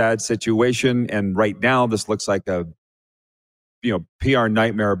really sad situation. And right now, this looks like a PR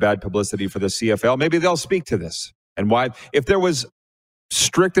nightmare, bad publicity for the CFL. Maybe they'll speak to this. And why, if there was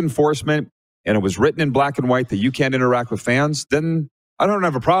strict enforcement and it was written in black and white that you can't interact with fans, then I don't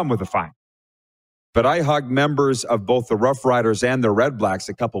have a problem with the fine. But I hugged members of both the Rough Riders and the Red Blacks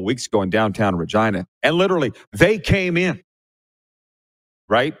a couple weeks ago in downtown Regina. And literally, they came in,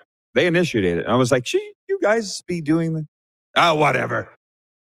 right? They initiated it. And I was like, gee, you guys be doing the... whatever.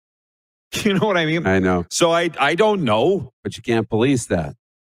 You know what I mean? I know. So I don't know. But you can't police that.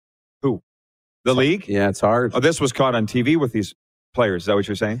 Who? The league? Yeah, it's hard. Oh, this was caught on TV with these players. Is that what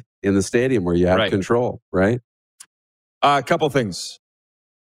you're saying? In the stadium where you have control, right? A couple things.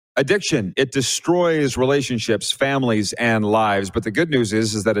 Addiction, it destroys relationships, families, and lives. But the good news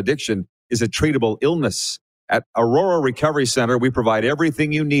is that addiction is a treatable illness. At Aurora Recovery Center, we provide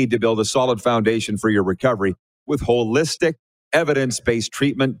everything you need to build a solid foundation for your recovery with holistic, evidence-based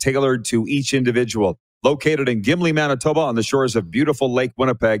treatment tailored to each individual. Located in Gimli, Manitoba, on the shores of beautiful Lake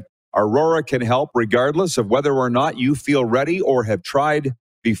Winnipeg, Aurora can help regardless of whether or not you feel ready or have tried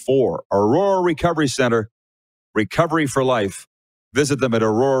before. Aurora Recovery Center, recovery for life. Visit them at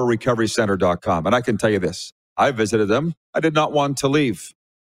aurorarecoverycenter.com. And I can tell you this, I visited them. I did not want to leave.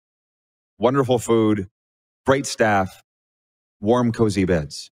 Wonderful food, great staff, warm, cozy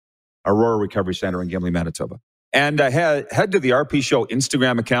beds. Aurora Recovery Center in Gimli, Manitoba. And head to the RP Show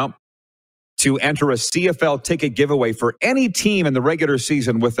Instagram account to enter a CFL ticket giveaway for any team in the regular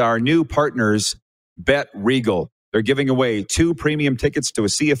season with our new partners, Bet Regal. They're giving away 2 premium tickets to a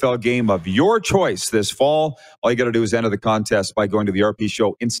CFL game of your choice this fall. All you got to do is enter the contest by going to the RP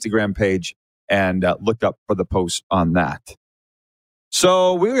Show Instagram page and look up for the post on that.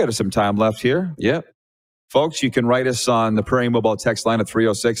 So we got some time left here. Yep. Folks, you can write us on the Prairie Mobile text line at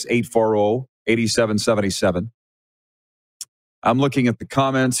 306-840-8777. I'm looking at the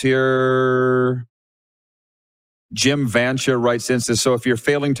comments here. Jim Vancha writes in, says, so if you're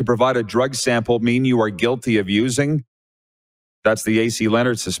failing to provide a drug sample, mean you are guilty of using? That's the AC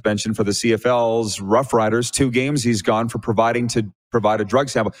Leonard suspension for the CFL's Rough Riders. 2 games he's gone for providing to provide a drug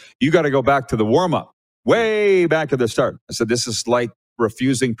sample. You got to go back to the warm-up, way back at the start. I said, this is like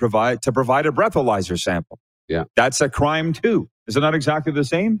refusing to provide a breathalyzer sample. Yeah. That's a crime too. Is it not exactly the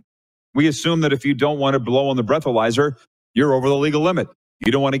same? We assume that if you don't want to blow on the breathalyzer, you're over the legal limit.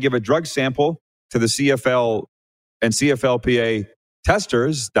 You don't want to give a drug sample to the CFL and CFLPA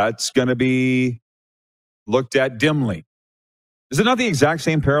testers, that's going to be looked at dimly. Is it not the exact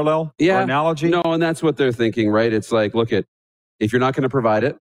same parallel or analogy? No, and that's what they're thinking, right? It's like, look at, if you're not going to provide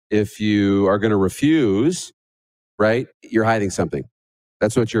it, if you are going to refuse, right, you're hiding something.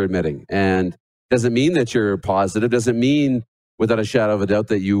 That's what you're admitting. And doesn't mean that you're positive, doesn't mean without a shadow of a doubt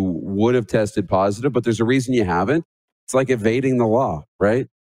that you would have tested positive, but there's a reason you haven't. It's like evading the law, right?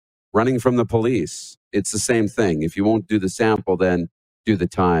 Running from the police. It's the same thing. If you won't do the sample, then do the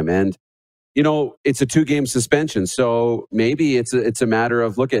time. And, you know, it's a 2-game suspension. So maybe it's a matter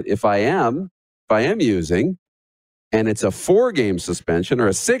of, look at, if I am using, and it's a 4-game suspension or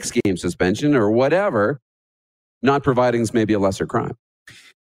a 6-game suspension or whatever, not providing is maybe a lesser crime.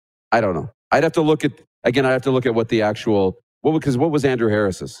 I don't know. I'd have to look at what the actual, what was Andrew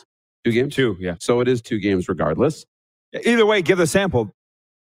Harris's? 2 games? 2, yeah. So it is 2 games regardless. Either way, give the sample.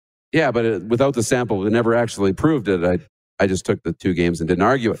 Yeah, but without the sample, it never actually proved it. I just took the 2 games and didn't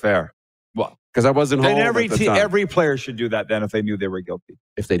argue it. Fair. Well, because I wasn't home. Then Then every player should do that then if they knew they were guilty.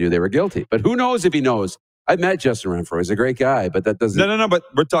 If they knew they were guilty. But who knows if he knows? I've met Justin Renfro. He's a great guy, but that doesn't... No, but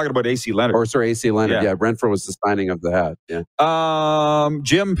we're talking about AC Leonard. AC Leonard. Yeah, Renfro was the signing of the hat. Yeah.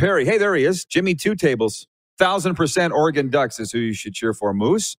 Jim Perry. Hey, there he is. Jimmy 2 Tables. 1,000% Oregon Ducks is who you should cheer for.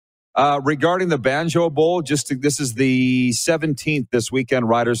 Moose. Regarding the Banjo Bowl, this is the 17th this weekend.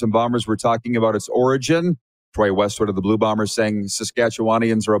 Riders and Bombers were talking about its origin. Troy Westwood of the Blue Bombers saying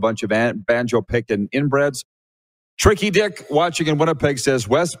Saskatchewanians are a bunch of banjo-picked and inbreds. Tricky Dick watching in Winnipeg says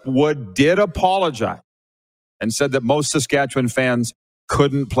Westwood did apologize and said that most Saskatchewan fans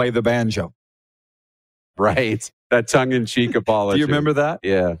couldn't play the banjo. Right. That tongue-in-cheek apology. Do you remember that?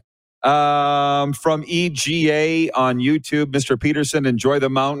 Yeah. From EGA on YouTube, Mr. Peterson, enjoy the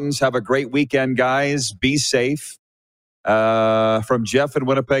mountains. Have a great weekend, guys. Be safe. From Jeff in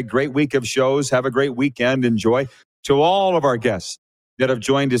Winnipeg, great week of shows. Have a great weekend. Enjoy. To all of our guests that have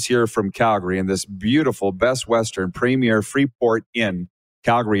joined us here from Calgary in this beautiful Best Western Premier Freeport Inn,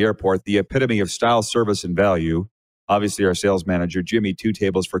 Calgary Airport, the epitome of style, service, and value. Obviously, our sales manager, Jimmy 2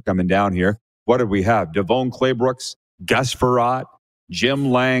 Tables, for coming down here. What did we have? Devone Claybrooks, Gus Farrat,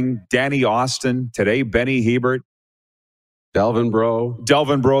 Jim Lang, Danny Austin, today Benny Hebert, Delvin Bro,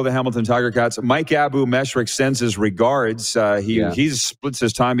 the Hamilton Tiger Cats. Mike Abu Meshrick sends his regards. He splits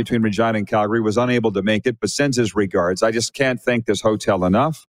his time between Regina and Calgary, was unable to make it, but sends his regards. I just can't thank this hotel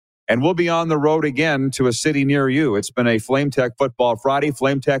enough. And we'll be on the road again to a city near you. It's been a Flame Tech Football Friday.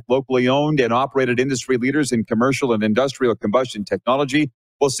 Flame Tech, locally owned and operated industry leaders in commercial and industrial combustion technology.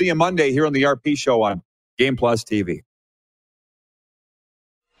 We'll see you Monday here on the RP Show on Game Plus TV.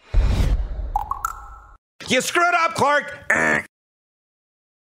 You screwed up, Clark.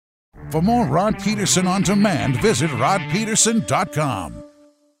 For more Rod Peterson on demand, visit rodpeterson.com.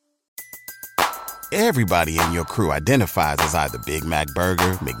 Everybody in your crew identifies as either Big Mac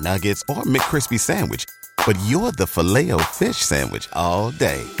Burger, McNuggets, or McCrispy Sandwich. But you're the Filet-O-Fish Sandwich all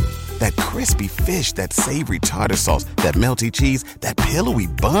day. That crispy fish, that savory tartar sauce, that melty cheese, that pillowy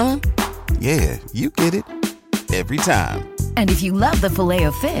bun. Yeah, you get it. Every time. And if you love the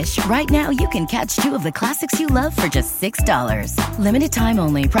Filet-O-Fish, right now you can catch 2 of the classics you love for just $6. Limited time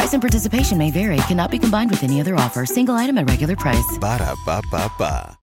only. Price and participation may vary. Cannot be combined with any other offer. Single item at regular price. Ba-da-ba-ba-ba.